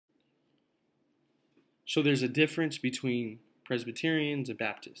So there's a difference between Presbyterians and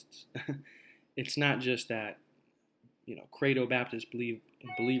Baptists. It's not just that, Credo-Baptists believe in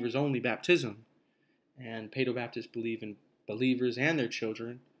believers-only baptism, and Paedobaptists believe in believers and their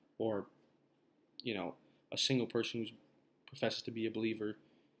children, or, a single person who professes to be a believer,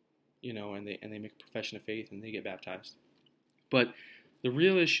 and they make a profession of faith and they get baptized. But the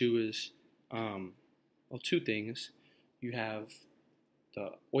real issue is, two things. You have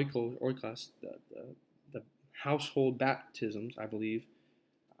the oikos, the household baptisms, I believe,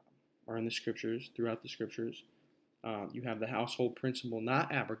 are in the scriptures, throughout the scriptures. You have the household principle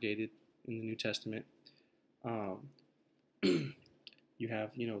not abrogated in the New Testament. You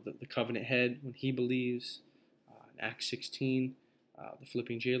have, the covenant head when he believes. In Acts 16, the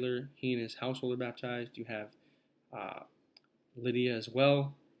Philippian jailer, he and his household are baptized. You have Lydia as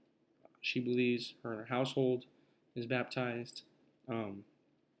well. She believes, her and her household is baptized. I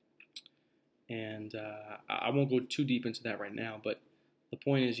won't go too deep into that right now, but the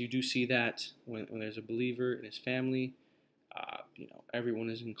point is you do see that when there's a believer and his family, everyone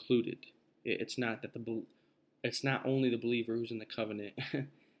is included. It's not that it's not only the believer who's in the covenant and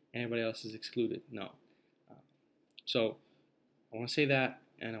everybody else is excluded. No. So I want to say that,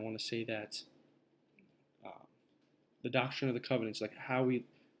 and I want to say that the doctrine of the covenant is like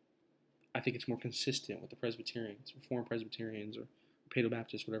I think it's more consistent with the Presbyterians, Reformed Presbyterians, or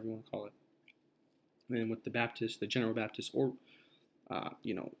Paedobaptists, whatever you want to call it, and with the Baptists, the General Baptists, or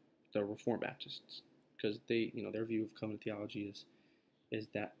the Reformed Baptists, because they, their view of covenant theology is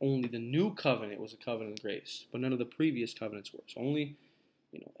that only the new covenant was a covenant of grace, but none of the previous covenants were. So only,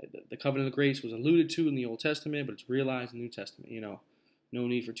 the covenant of grace was alluded to in the Old Testament, but it's realized in the New Testament. No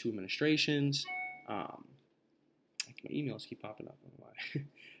need for two administrations. My emails keep popping up. I don't know why.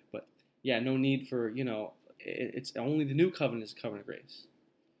 But yeah, no need for, it's only the new covenant is a covenant of grace.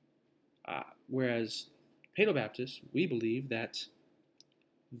 Whereas Paedobaptists, we believe that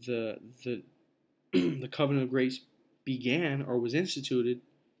the the covenant of grace began or was instituted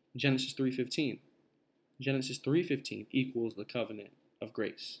in Genesis 3:15. Genesis 3:15 equals the covenant of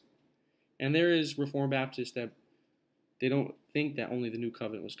grace. And there is Reformed Baptists that they don't think that only the new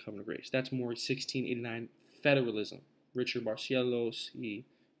covenant was covenant of grace. That's more 1689 federalism. Richard Barcielos,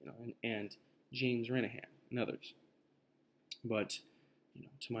 and James Renahan and others. But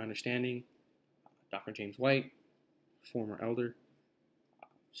to my understanding, Dr. James White, former elder,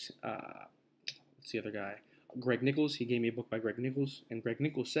 what's the other guy? Greg Nichols. He gave me a book by Greg Nichols, and Greg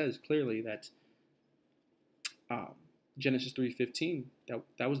Nichols says clearly that Genesis 3:15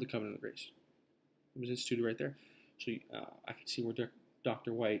 that was the covenant of grace. It was instituted right there. So I can see where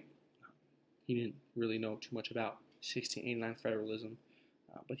Dr. White, he didn't really know too much about 1689 federalism,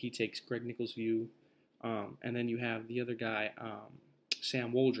 but he takes Greg Nichols' view. And then you have the other guy,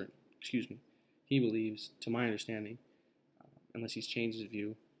 Sam Waldron, he believes, to my understanding, unless he's changed his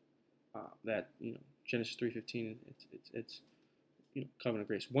view, that Genesis 3:15 it's covenant of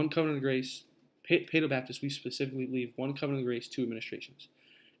grace. One covenant of grace. Paedobaptists, we specifically believe one covenant of grace, two administrations.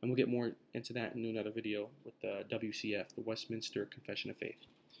 And we'll get more into that in another video with the WCF, the Westminster Confession of Faith,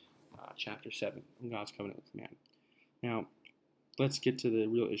 chapter 7, on God's covenant with man. Now, let's get to the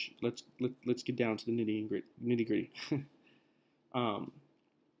real issue. Let's get down to the nitty gritty.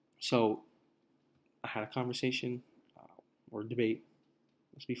 So, I had a conversation or debate.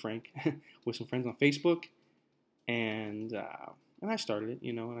 Let's be frank, with some friends on Facebook, and I started it,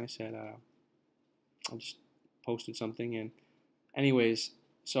 and I said I just posted something, and anyways,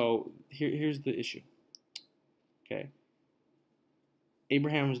 so here's the issue. Okay,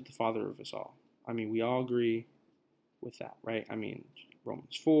 Abraham is the father of us all. I mean, we all agree with that, right? I mean,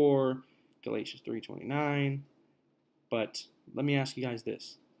 Romans 4, Galatians 3:29. But let me ask you guys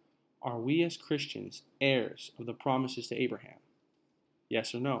this: are we as Christians heirs of the promises to Abraham?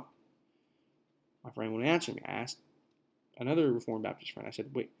 Yes or no? My friend wouldn't answer me. I asked another Reformed Baptist friend. I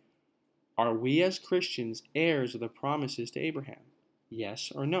said, wait, are we as Christians heirs of the promises to Abraham? Yes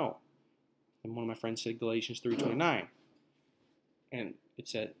or no? And one of my friends said Galatians 3:29. And it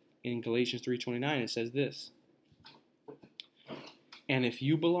said, in Galatians 3:29, it says this: and if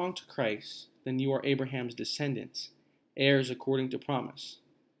you belong to Christ, then you are Abraham's descendants, heirs according to promise.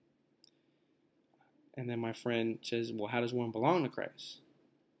 And then my friend says, well, how does one belong to Christ?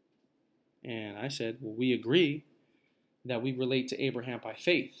 And I said, well, we agree that we relate to Abraham by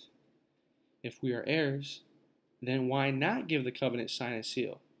faith. If we are heirs, then why not give the covenant sign and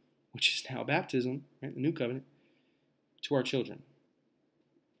seal, which is now baptism, right, the new covenant, to our children?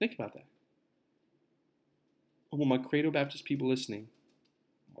 Think about that. Well, my Credo-Baptist people listening,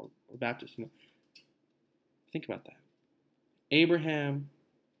 or Baptists, think about that. Abraham,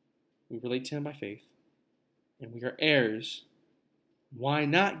 we relate to him by faith. and we are heirs, why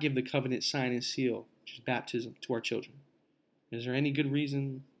not give the covenant sign and seal, which is baptism, to our children? Is there any good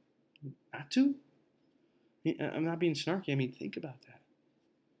reason not to? I'm not being snarky. I mean, think about that.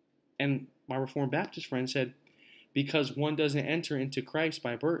 And my Reformed Baptist friend said, because one doesn't enter into Christ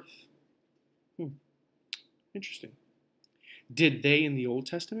by birth. Interesting. Did they in the Old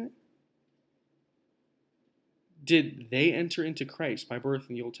Testament? Did they enter into Christ by birth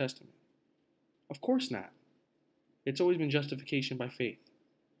in the Old Testament? Of course not. It's always been justification by faith.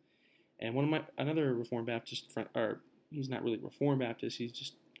 And another Reformed Baptist friend, or he's not really Reformed Baptist, he's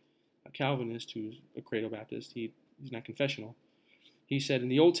just a Calvinist who's a Paedobaptist. He's not confessional. He said, in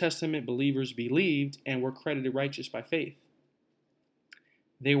the Old Testament, believers believed and were credited righteous by faith.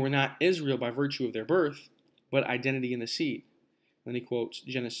 They were not Israel by virtue of their birth, but identity in the seed. Then he quotes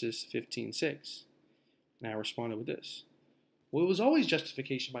Genesis 15:6. And I responded with this. Well, it was always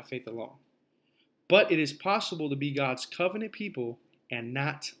justification by faith alone. But it is possible to be God's covenant people and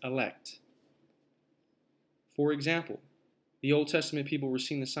not elect. For example, the Old Testament people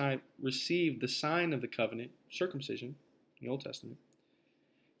received the sign of the covenant, circumcision, in the Old Testament.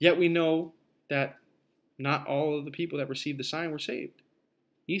 Yet we know that not all of the people that received the sign were saved.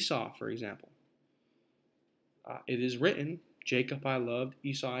 Esau, for example. It is written, Jacob I loved,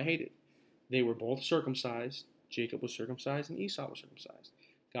 Esau I hated. They were both circumcised. Jacob was circumcised and Esau was circumcised.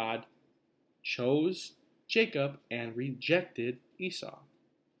 God chose Jacob and rejected Esau.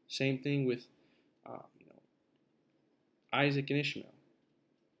 Same thing with Isaac and Ishmael.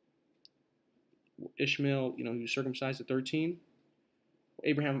 Ishmael, he was circumcised at 13.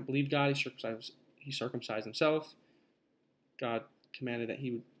 Abraham believed God. He circumcised himself. God commanded that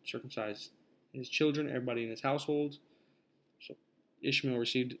he would circumcise his children, everybody in his household. So Ishmael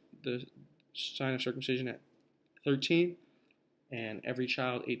received the sign of circumcision at 13, and every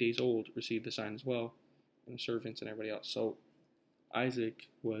child 8 days old received the sign as well, and the servants and everybody else. So Isaac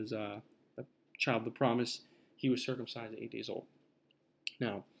was a child of the promise. He was circumcised at 8 days old.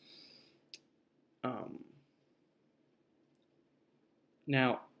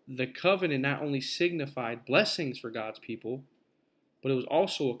 Now, the covenant not only signified blessings for God's people, but it was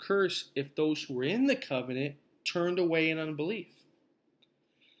also a curse if those who were in the covenant turned away in unbelief.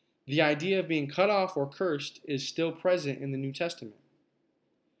 The idea of being cut off or cursed is still present in the New Testament.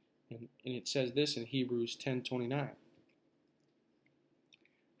 And it says this in Hebrews 10:29.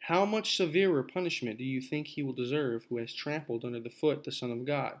 How much severer punishment do you think he will deserve who has trampled under the foot the Son of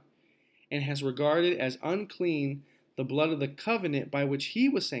God, and has regarded as unclean the blood of the covenant by which he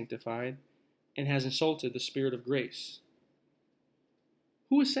was sanctified, and has insulted the Spirit of grace?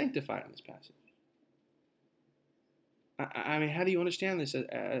 Who is sanctified in this passage? I mean, how do you understand this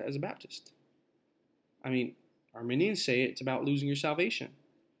as a Baptist? I mean, Arminians say it's about losing your salvation.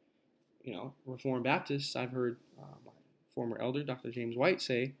 Reformed Baptists, I've heard my former elder, Dr. James White,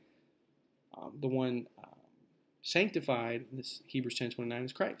 say the one sanctified in this Hebrews 10:29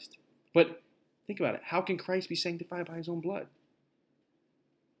 is Christ. But think about it. How can Christ be sanctified by his own blood?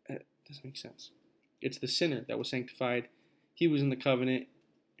 That doesn't make sense. It's the sinner that was sanctified. He was in the covenant,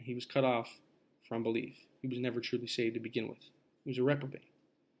 and he was cut off from belief. He was never truly saved to begin with. He was a reprobate.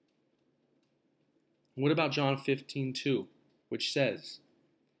 What about John 15:2, which says,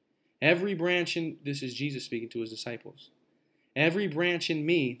 every branch this is Jesus speaking to his disciples, every branch in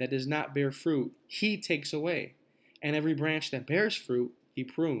me that does not bear fruit, he takes away. And every branch that bears fruit, he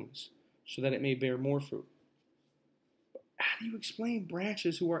prunes, so that it may bear more fruit. How do you explain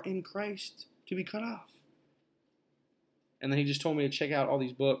branches who are in Christ to be cut off? And then he just told me to check out all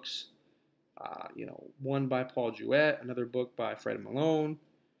these books. One by Paul Jewett, another book by Fred Malone,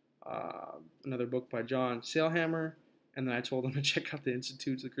 another book by John Sailhammer, and then I told him to check out the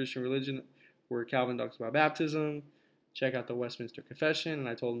Institutes of Christian Religion, where Calvin talks about baptism, check out the Westminster Confession, and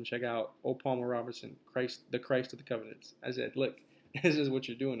I told him to check out O. Palmer Robertson, the Christ of the Covenants. I said, look, this is what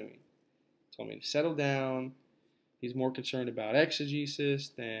you're doing to me. He told me to settle down. He's more concerned about exegesis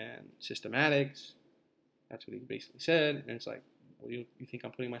than systematics. That's what he basically said, and it's like, well, you think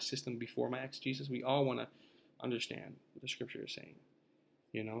I'm putting my system before my exegesis? We all want to understand what the Scripture is saying,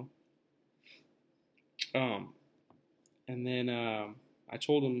 And then I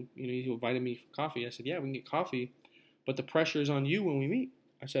told him, he invited me for coffee. I said, yeah, we can get coffee, but the pressure is on you when we meet.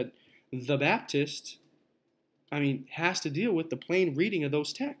 I said, the Baptist, has to deal with the plain reading of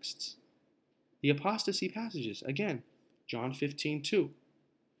those texts. The apostasy passages, again, John 15:2,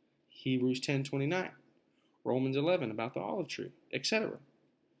 Hebrews 10:29. Romans 11 about the olive tree, etc.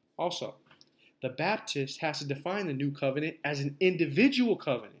 Also, the Baptist has to define the new covenant as an individual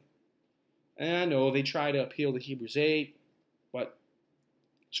covenant. And I know they try to appeal to Hebrews 8, but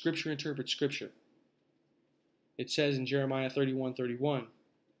Scripture interprets Scripture. It says in Jeremiah 31:31,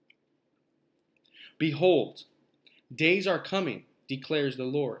 "Behold, days are coming, declares the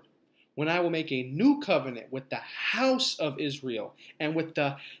Lord, when I will make a new covenant with the house of Israel and with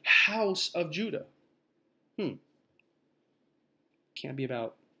the house of Judah." Can't be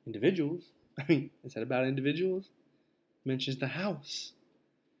about individuals. I mean, is that about individuals? It mentions the house.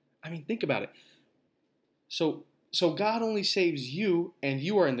 I mean, think about it. So God only saves you, and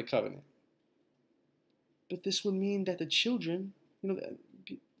you are in the covenant. But this would mean that the children,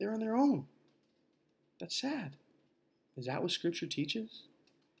 they're on their own. That's sad. Is that what Scripture teaches?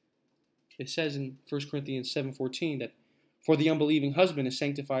 It says in 1 Corinthians 7:14 that for the unbelieving husband is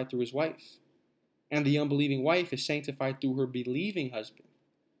sanctified through his wife, and the unbelieving wife is sanctified through her believing husband.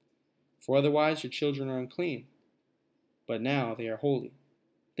 For otherwise your children are unclean, but now they are holy.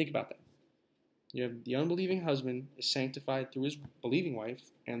 Think about that. You have the unbelieving husband is sanctified through his believing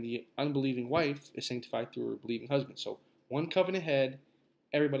wife, and the unbelieving wife is sanctified through her believing husband. So one covenant head,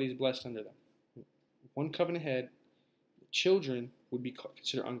 everybody's blessed under them. One covenant head, children would be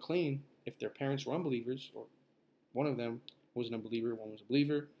considered unclean if their parents were unbelievers, or one of them was an unbeliever, one was a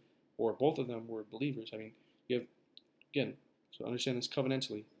believer, or both of them were believers. I mean, you have, again, so understand this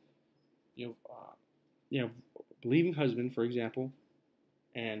covenantally. You have a believing husband, for example,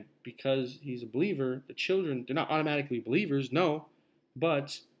 and because he's a believer, the children, they're not automatically believers, no,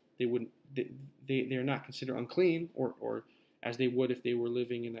 but they're not considered unclean, or as they would if they were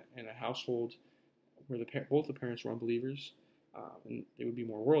living in a household where both the parents were unbelievers, and they would be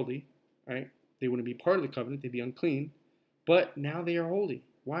more worldly, right? They wouldn't be part of the covenant, they'd be unclean, but now they are holy.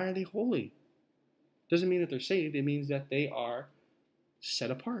 Why are they holy? Doesn't mean that they're saved, it means that they are set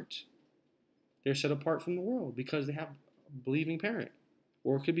apart. They're set apart from the world because they have a believing parent,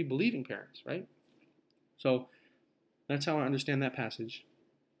 or it could be believing parents, right? So that's how I understand that passage.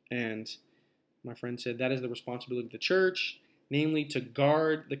 And my friend said that is the responsibility of the church, namely to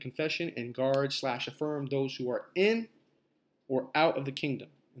guard the confession and guard/affirm those who are in or out of the kingdom.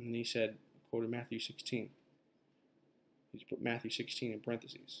 And then he said, quoted Matthew 16. He put Matthew 16 in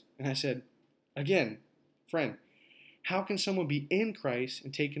parentheses. And I said, again, friend, how can someone be in Christ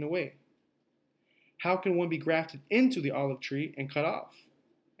and taken away? How can one be grafted into the olive tree and cut off?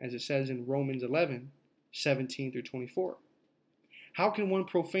 As it says in Romans 11:17-24. How can one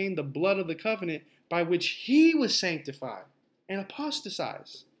profane the blood of the covenant by which he was sanctified and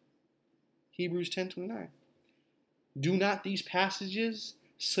apostatize? Hebrews 10:29. Do not these passages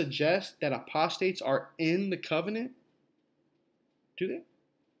suggest that apostates are in the covenant? Do they?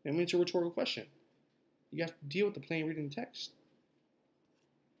 I mean, it's a rhetorical question. You have to deal with the plain reading the text.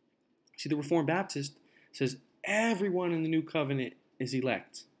 See, the Reformed Baptist says everyone in the new covenant is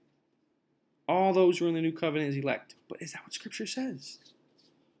elect. All those who are in the new covenant is elect. But is that what Scripture says?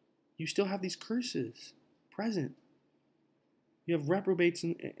 You still have these curses present. You have reprobates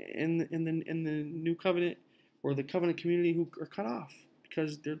in the new covenant or the covenant community who are cut off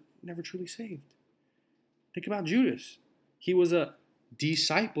because they're never truly saved. Think about Judas. He was a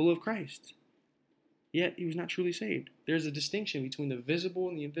disciple of Christ, yet he was not truly saved. There's a distinction between the visible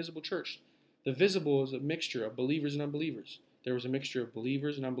and the invisible church. The visible is a mixture of believers and unbelievers. There was a mixture of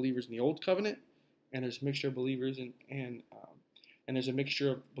believers and unbelievers in the old covenant, and there's a mixture of believers and there's a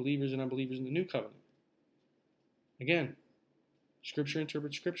mixture of believers and unbelievers in the new covenant. Again, Scripture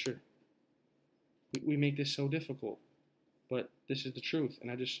interprets Scripture. We make this so difficult, but this is the truth. And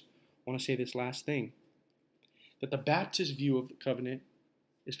I just want to say this last thing, that the Baptist view of the covenant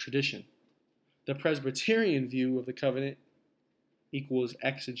is tradition. The Presbyterian view of the covenant equals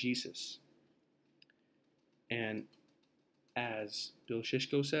exegesis. And as Bill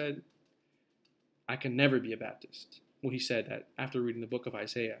Shishko said, I can never be a Baptist. Well, he said that after reading the book of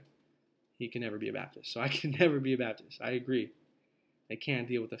Isaiah, he can never be a Baptist. So I can never be a Baptist. I agree. They can't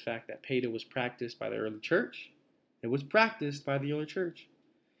deal with the fact that Paedo was practiced by the early church. It was practiced by the early church.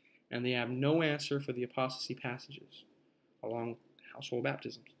 And they have no answer for the apostasy passages along household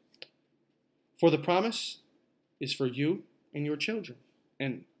baptisms. For the promise is for you and your children,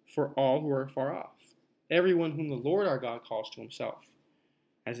 and for all who are far off, everyone whom the Lord our God calls to himself,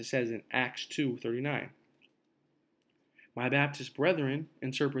 as it says in Acts 2:39. My Baptist brethren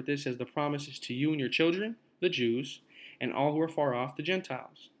interpret this as the promise is to you and your children, the Jews, and all who are far off, the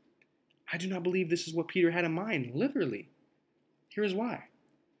Gentiles. I do not believe this is what Peter had in mind, literally. Here is why.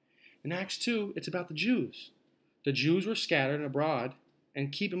 In Acts 2, it's about the Jews. The Jews were scattered abroad,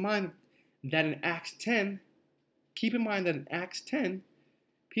 and keep in mind that in Acts 10,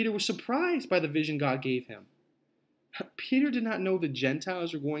 Peter was surprised by the vision God gave him. Peter did not know the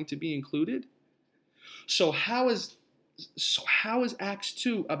Gentiles were going to be included. So how is Acts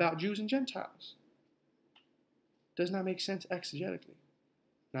 2 about Jews and Gentiles? does not make sense exegetically.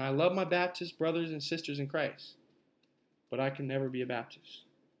 Now, I love my Baptist brothers and sisters in Christ, but I can never be a Baptist.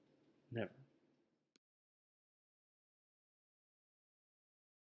 Never.